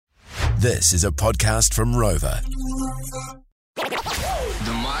This is a podcast from Rover.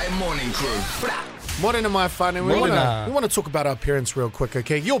 The My Morning Crew. Morning to my fun, and we want to talk about our parents real quick,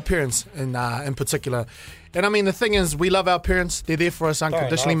 okay? Your parents in particular. And I mean, the thing is, we love our parents. They're there for us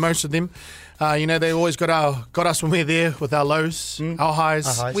unconditionally, most of them. They always got us when we're there with our lows, our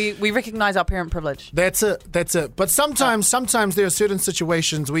highs. We recognise our parent privilege. That's it. But sometimes there are certain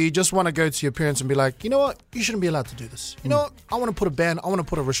situations where you just want to go to your parents and be like, you know what, you shouldn't be allowed to do this. You know what, I want to put a ban, I want to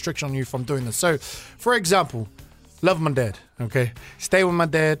put a restriction on you from doing this. So, for example, love my dad, okay? Stay with my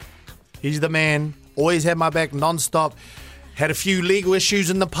dad. He's the man. Always had my back non-stop. Had a few legal issues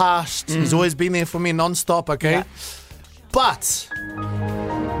in the past. He's always been there for me non-stop, okay? Yeah. But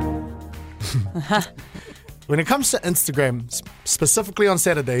when it comes to Instagram, specifically on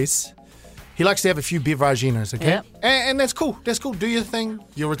Saturdays, he likes to have a few beveraginos, okay? Yep. And that's cool. That's cool. Do your thing.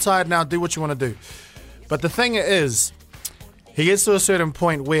 You're retired now. Do what you want to do. But the thing is, he gets to a certain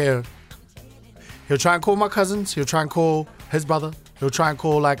point where he'll try and call my cousins. He'll try and call his brother. He'll try and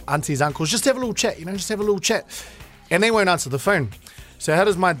call like aunties, uncles. Just have a little chat, just have a little chat. And they won't answer the phone. So how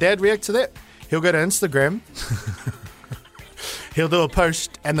does my dad react to that? He'll go to Instagram. He'll do a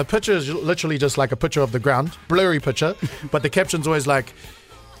post. And the picture is literally just like a picture of the ground. Blurry picture. But the caption's always like,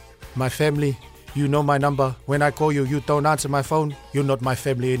 my family, you know my number. When I call you, you don't answer my phone. You're not my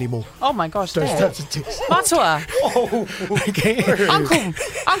family anymore. Oh my gosh, Those Dad. types of texts. Matua. Okay.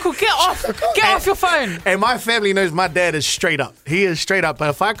 Uncle, get off your phone. And my family knows my dad is straight up. He is straight up. But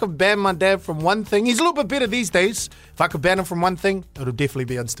if I could ban my dad from one thing, he's a little bit better these days. If I could ban him from one thing, it'll definitely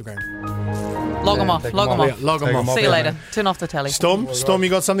be Instagram. Log him off. Log him off. See you later. Turn off the telly. Storm, you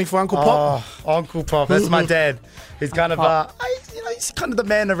got something for Uncle Pop? Oh, Uncle Pop, that's my dad. He's kind of he's kind of the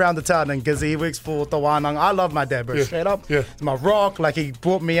man around the town, and because he works for Tawanang. I love my dad, bro. Yeah. Straight up. Yeah. He's my rock. Like, he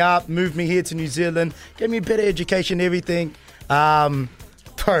brought me up, moved me here to New Zealand, gave me a better education, everything. Bro,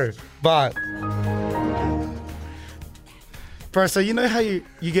 so you know how you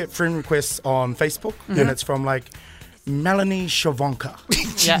get friend requests on Facebook, and it's from like Melanie Shavonka.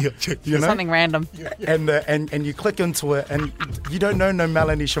 Yeah. You know? Something random. And you click into it, and you don't know no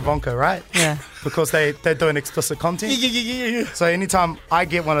Melanie Shavonka, right? Yeah. Because they're doing explicit content. Yeah. So anytime I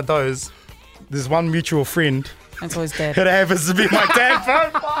get one of those, there's one mutual friend That's always Dad. who happens to be my dad, bro.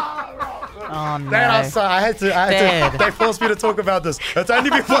 Oh no. I had to. They forced me to talk about this. It's only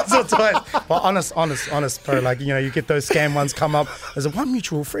been once or twice. But honest, bro. Like, you get those scam ones come up. There's one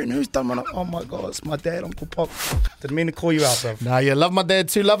mutual friend who's done one. Oh my God, it's my dad, Uncle Pop. Didn't mean to call you out, bro. Nah, yeah, love my dad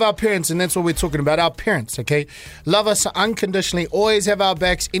too. Love our parents, and that's what we're talking about. Our parents, okay? Love us unconditionally. Always have our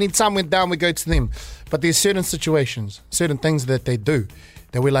backs. Anytime we're down, we go to them. But there's certain situations, certain things that they do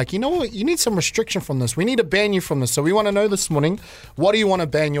that we're like, you know what? You need some restriction from this. We need to ban you from this. So we want to know this morning, what do you want to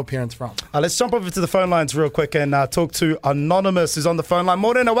ban your parents from? Let's jump over to the phone lines real quick and talk to Anonymous, who's on the phone line.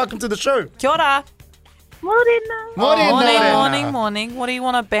 Morena, welcome to the show. Kia ora. Morning. Morning. What do you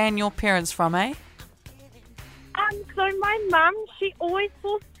want to ban your parents from, eh? So my mum, she always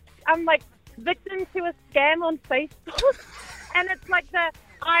falls victim to a scam on Facebook, and it's like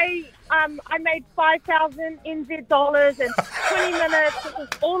I made 5,000 NZ dollars in 20 minutes. It was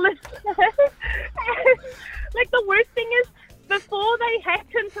all this. Like, the worst thing is, before they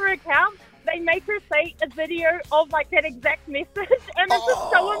hacked into her account, they make her say a video of like that exact message, and it's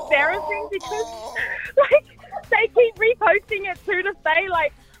just so embarrassing because they keep reposting it too to say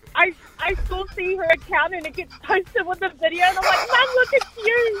like, I still see her account and it gets posted with the video, and I'm like, Mum, look, it's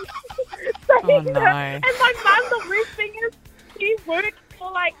you. Oh, no. And my mum, the worst thing is, she works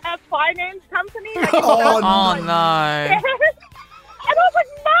for like a finance company. Like, Oh no. And I was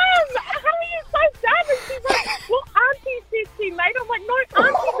like, Mum, how are you so dumb? And she's like, well, Auntie says she made. I'm like, no,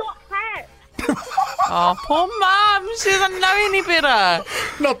 Auntie got hacked. Oh, poor mum. She doesn't know any better.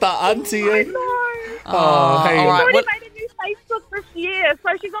 Not the auntie, eh? No. Oh, hey. all She's right. already What- made a new Facebook this year, so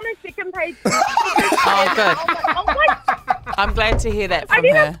she's on her second page. Oh, good. Oh my, I'm glad to hear that I from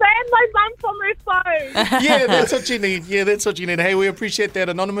need to her. ban my mum from her phone. Yeah, that's what you need. Hey, we appreciate that,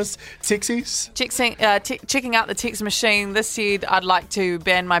 Anonymous. Texies? Checking out the text machine. This said, I'd like to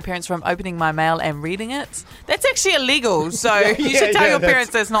ban my parents from opening my mail and reading it. That's actually illegal, so you should tell your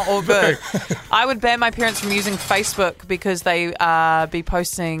parents that's not all good. I would ban my parents from using Facebook because they be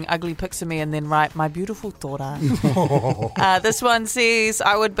posting ugly pics of me and then write, my beautiful daughter. This one says,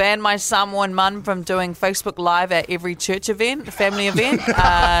 I would ban my mum from doing Facebook Live at every church event, family event.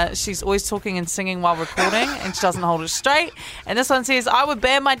 She's always talking and singing while recording, and she doesn't hold it straight. And this one says, I would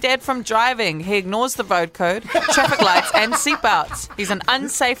ban my dad from driving. He ignores the road code, traffic lights, and seatbelts. He's an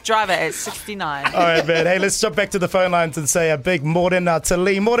unsafe driver at 69. All right, man. Hey, let's jump back to the phone lines and say a big morena to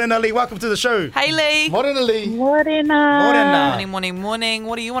Lee. Morena, Lee, welcome to the show. Hey, Lee. Morena Lee. Morning, morning, morning.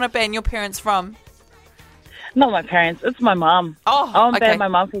 What do you want to ban your parents from? Not my parents. It's my mum. Oh, I won't okay. ban my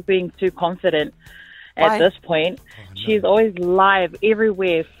mum for being too confident Why? at this point. She's always live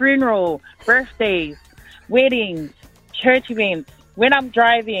everywhere. Funeral, birthdays, weddings, church events, when I'm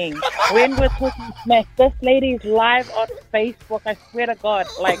driving, when we're talking smack. This lady's live on Facebook. I swear to God.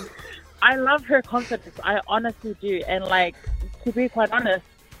 Like, I love her confidence. I honestly do. And, like, to be quite honest,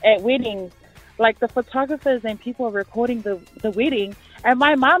 at weddings, like, the photographers and people are recording the wedding, and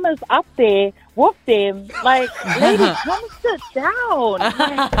my mum is up there with them. Like, lady, come sit down.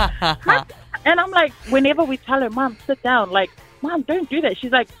 Like, and I'm like, whenever we tell her, Mom, sit down, like, Mom, don't do that.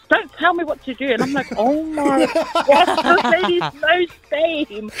 She's like, don't tell me what to do. And I'm like, oh my God, this lady's no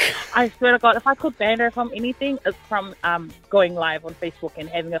shame. I swear to God, if I could ban her from anything, it's from going live on Facebook and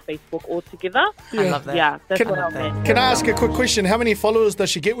having a Facebook altogether. I love that. Yeah, that's what I'll ban. Can I ask a quick question? How many followers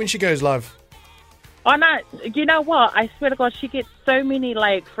does she get when she goes live? Oh, no, you know what? I swear to God, she gets so many,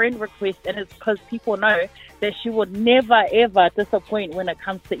 like, friend requests, and it's because people know that she would never, ever disappoint when it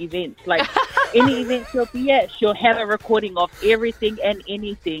comes to events. Like, any event she'll be at, she'll have a recording of everything and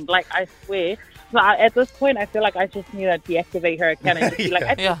anything. Like, I swear. So at this point, I feel like I just need to deactivate her account and just be like,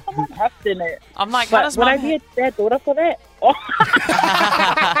 I think someone hacked in it. I'm like, how But does would mum I be a bad daughter for that? Oh.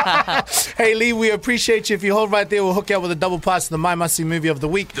 Hey, Lee, we appreciate you. If you hold right there, we'll hook you up with a double pass to the My Must See Movie of the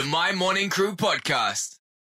Week. The My Morning Crew podcast.